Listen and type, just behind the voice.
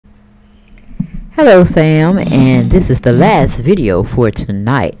Hello fam, and this is the last video for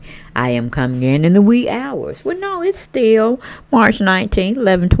tonight. I am coming in the wee hours. Well, no, it's still March 19th,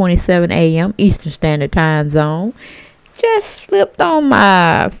 11:27 a.m. Eastern Standard Time Zone. Just flipped on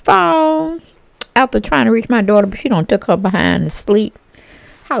my phone after trying to reach my daughter, but she done took her behind to sleep.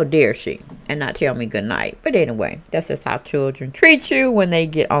 How dare she and not tell me good night? But anyway, that's just how children treat you when they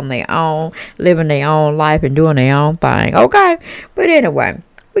get on their own, living their own life and doing their own thing. Okay, but anyway,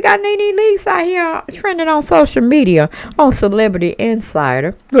 we got Nene Leakes out here trending on social media on Celebrity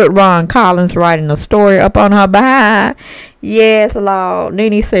Insider with Ron Collins writing a story up on her behind. Yes, Lord.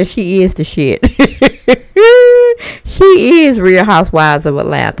 Nene says she is the shit. She is Real Housewives of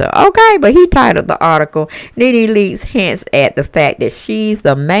Atlanta. Okay, but he titled the article, Nene Leakes hints at the fact that she's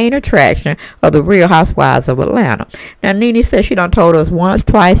the main attraction of the Real Housewives of Atlanta. Now, Nene says she done told us once,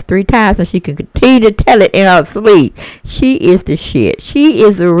 twice, 3 times, and she can continue to tell it in her sleep. She is the shit. She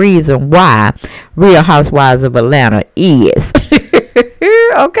is the reason why Real Housewives of Atlanta is.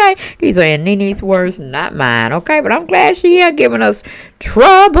 Okay, these are in Nene's words, not mine. Okay, but I'm glad she's here giving us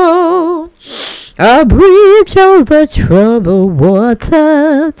trouble. A bridge over troubled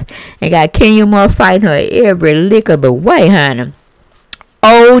waters. And got Kenya Moore fighting her every lick of the way, honey.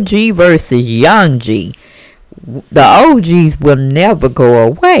 OG versus Young G. The OGs will never go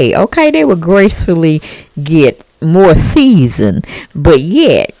away. Okay, they will gracefully get more season, but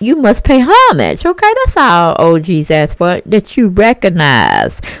yet you must pay homage. Okay, that's all OGs ask for, that you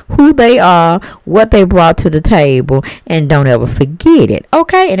recognize who they are, what they brought to the table, and don't ever forget it.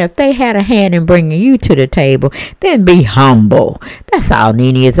 Okay, and if they had a hand in bringing you to the table, then be humble. That's all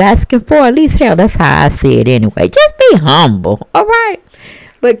Nene is asking for. At least, hell, that's how I see it anyway. Just be humble. All right.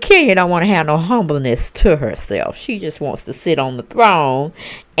 But Kenya don't want to have no humbleness to herself. She just wants to sit on the throne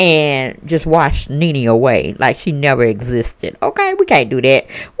and just wash Nene away like she never existed. Okay, we can't do that.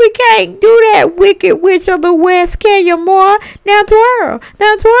 We can't do that, wicked witch of the West, Kenya Moore. Now twirl,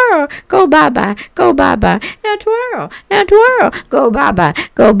 now twirl, go bye-bye, go bye-bye. Now twirl, go bye-bye,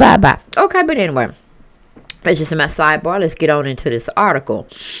 go bye-bye. Okay, but anyway, that's just in my sidebar. Let's get on into this article.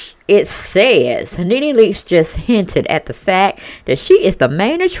 It says, Nene Leakes just hinted at the fact that she is the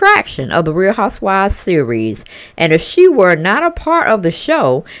main attraction of the Real Housewives series. And if she were not a part of the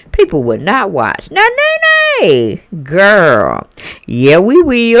show, people would not watch. Now, Nene, girl, yeah, we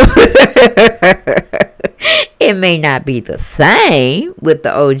will. It may not be the same with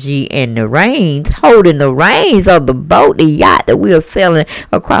the OG and the reins, holding the reins of the boat, the yacht that we are sailing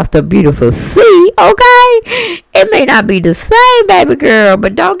across the beautiful sea, okay? It may not be the same, baby girl,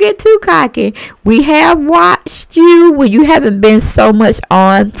 but don't get too cocky. We have watched you when you haven't been so much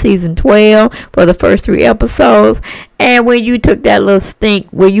on season 12 for the first 3 episodes. And when you took that little stink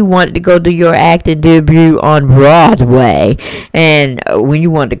where you wanted to go do your acting debut on Broadway. And when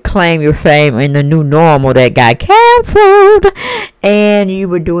you wanted to claim your fame in the new normal that got canceled. And you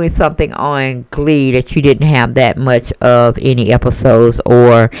were doing something on Glee that you didn't have that much of any episodes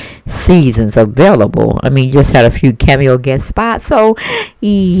or seasons available. I mean, you just had a few cameo guest spots. So,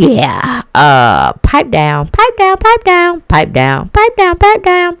 yeah. Pipe down, pipe down, pipe down, pipe down, pipe down, pipe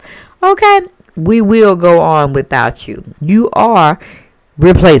down. Okay. We will go on without you. You are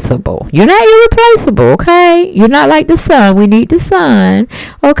replaceable. You're not irreplaceable, okay? You're not like the sun. We need the sun,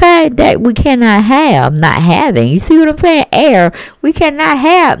 okay? That we cannot have, not having. You see what I'm saying? Air. We cannot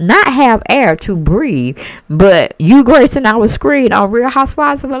have, not have air to breathe. But you gracing our screen on Real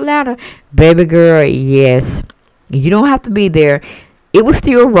Housewives of Atlanta, baby girl, yes. You don't have to be there. It will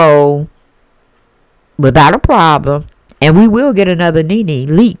still roll without a problem. And we will get another Nene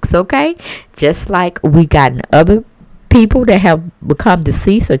Leakes, okay? Just like we gotten other people that have become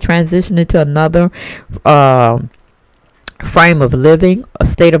deceased or transitioned into another frame of living, a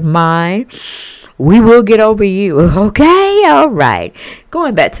state of mind. We will get over you, okay? All right.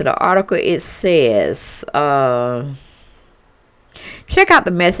 Going back to the article, it says, check out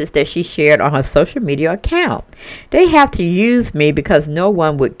the message that she shared on her social media account. They have to use me because no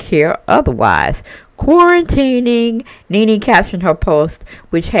one would care otherwise. Quarantining, Nene captioned her post,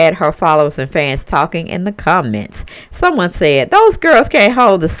 which had her followers and fans talking in the comments. Someone said, those girls can't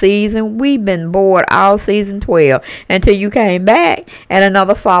hold the season. We've been bored all season 12 until you came back. And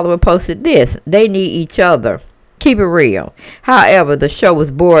another follower posted this, they need each other. Keep it real. However, the show was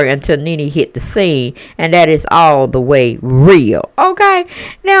boring until Nene hit the scene, and that is all the way real. Okay?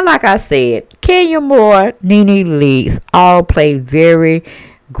 Now, like I said, Kenya Moore, Nene Leakes all play very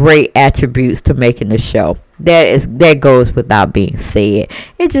great attributes to making the show. That goes without being said.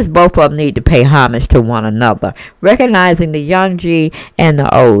 It's just both of them need to pay homage to one another, recognizing the young G and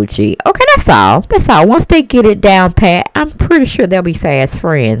the old G. Okay, that's all. That's all. Once they get it down pat, I'm pretty sure they'll be fast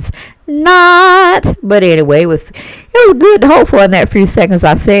friends. not. But anyway, it was good to hope for in that few seconds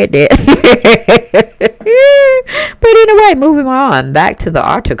I said that. But anyway, moving on back to the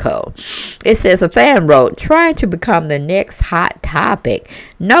article. It says a fan wrote, trying to become the next hot topic.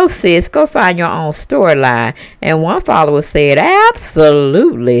 No, sis, go find your own storyline. And one follower said,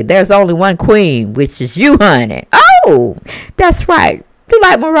 absolutely. There's only one queen, which is you, honey. Oh, that's right. Do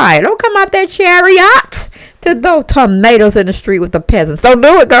like Mariah. Don't come out that chariot to throw tomatoes in the street with the peasants. Don't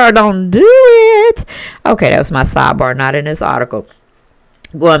do it, girl. Don't do it. Okay, that was my sidebar, not in this article.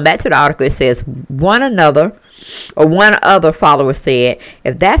 Going back to the article, it says one other follower said,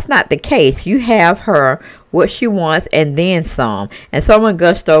 if that's not the case, you have her what she wants and then some. And someone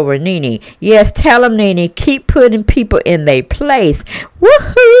gushed over Nene. Yes, tell them, Nene, keep putting people in their place.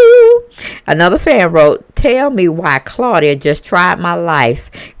 Woohoo! Another fan wrote, tell me why Claudia just tried my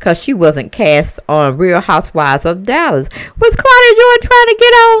life because she wasn't cast on Real Housewives of Dallas. Was Claudia Jordan trying to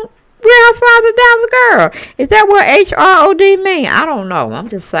get on Real Housewives of Dallas, girl? Is that what HROD mean? I don't know. I'm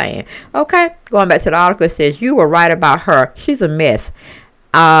just saying. Okay. Going back to the article, it says, you were right about her. She's a mess.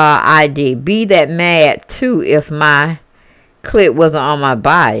 ID. Be that mad, too, if my clip wasn't on my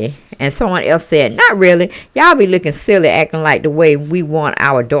body. And someone else said, not really. Y'all be looking silly acting like the way we want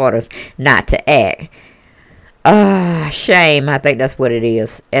our daughters not to act. Shame. I think that's what it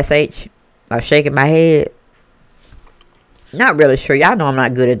is. SH. I'm shaking my head. Not really sure. Y'all know I'm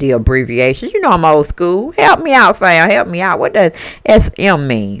not good at the abbreviations. You know I'm old school. Help me out, fam. Help me out. What does SM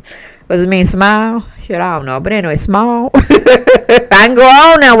mean? Does it mean smile? Shit, I don't know. But anyway, small. I can go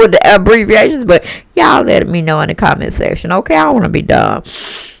on now with the abbreviations, but y'all let me know in the comment section. Okay, I don't want to be dumb.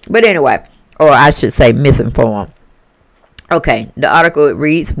 But anyway, or I should say misinformed. Okay, the article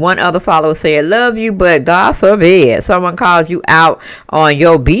reads, one other follower said, love you, but God forbid someone calls you out on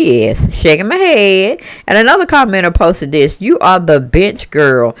your BS. Shaking my head. And another commenter posted this, you are the bench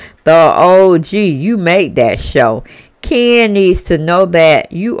girl, the OG. You make that show. Ken needs to know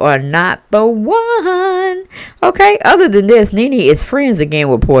that you are not the one. Okay, other than this, Nene is friends again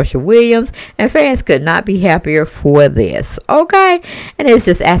with Portia Williams, and fans could not be happier for this. Okay, and it's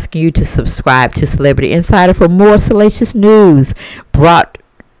just asking you to subscribe to Celebrity Insider for more salacious news brought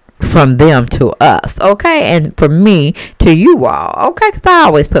from them to us, okay, and from me to you all, okay, because I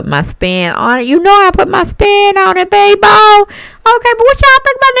always put my spin on it. You know I put my spin on it, baby. Okay, but what y'all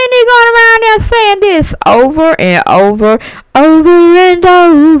think about Nene going around there saying this over and over, over and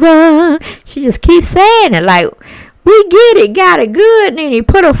over? She just keeps saying it like, we get it, got it good, Nene.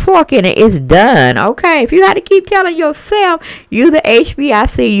 Put a fork in it. It's done. Okay. If you got to keep telling yourself, you the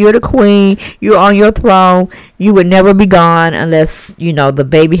HBIC, you're the queen, you're on your throne, you would never be gone unless, you know, the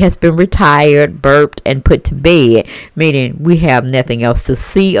baby has been retired, burped, and put to bed. Meaning we have nothing else to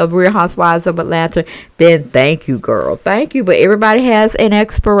see of Real Housewives of Atlanta. Then thank you, girl. Thank you. But everybody has an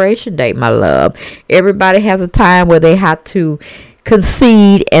expiration date, my love. Everybody has a time where they have to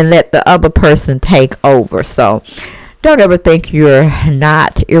concede and let the other person take over. So don't ever think you're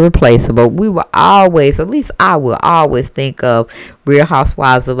not irreplaceable. We will always, at least I will always think of Real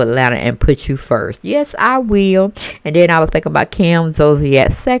Housewives of Atlanta and put you first. Yes, I will. And then I will think about Kim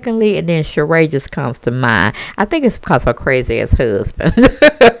Zolciak secondly, and then Sheree just comes to mind. I think it's because of her crazy ass husband.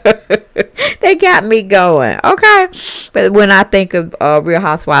 They got me going. Okay. But when I think of Real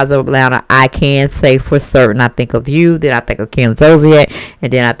Housewives of Atlanta, I can say for certain I think of you, then I think of Kim Zolciak,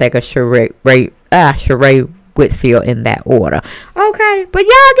 and then I think of Sheree Whitfield in that order. Okay, but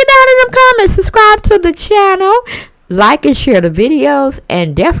y'all get down in them comments, subscribe to the channel, like and share the videos,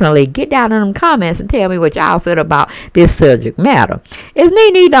 and definitely get down in them comments and tell me what y'all feel about this subject matter. Is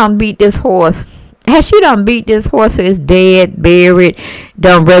Nene done beat this horse? Has she done beat this horse so it's dead, buried,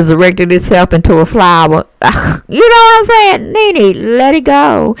 done resurrected itself into a flower? You know what I'm saying? Nene, let it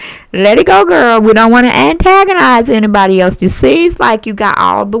go. Let it go, girl. We don't want to antagonize anybody else. It seems like you got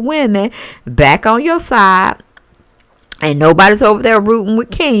all the women back on your side. And nobody's over there rooting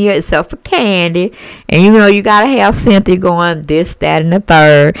with Kenya except for Candy. And you know you got to have Cynthia going this, that, and the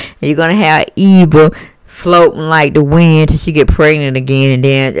third. And you're going to have Eva floating like the wind till she get pregnant again. And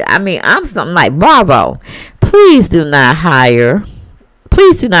then, I mean, I'm something like, bravo. Please do not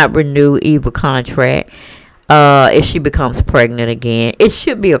renew Eva contract if she becomes pregnant again. It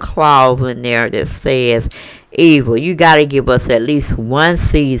should be a clause in there that says, Eva, you got to give us at least one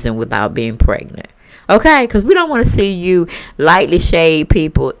season without being pregnant. Okay, because we don't want to see you lightly shade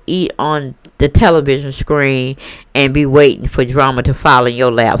people, eat on the television screen, and be waiting for drama to fall in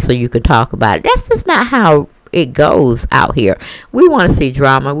your lap so you can talk about it. That's just not how it goes out here. We want to see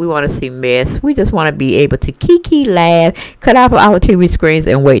drama. We want to see mess. We just want to be able to kiki, laugh, cut off our TV screens,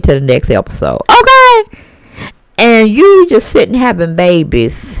 and wait till the next episode. Okay? And you just sitting having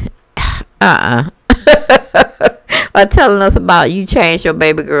babies Or telling us about you changed your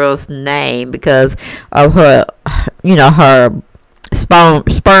baby girl's name because of her, her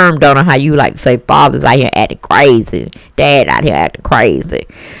sperm donor. How you like to say father's out here acting crazy, dad out here acting crazy.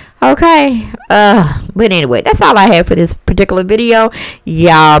 Okay, but anyway, that's all I have for this particular video.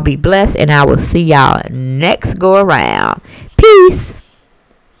 Y'all be blessed, and I will see y'all next go around. Peace.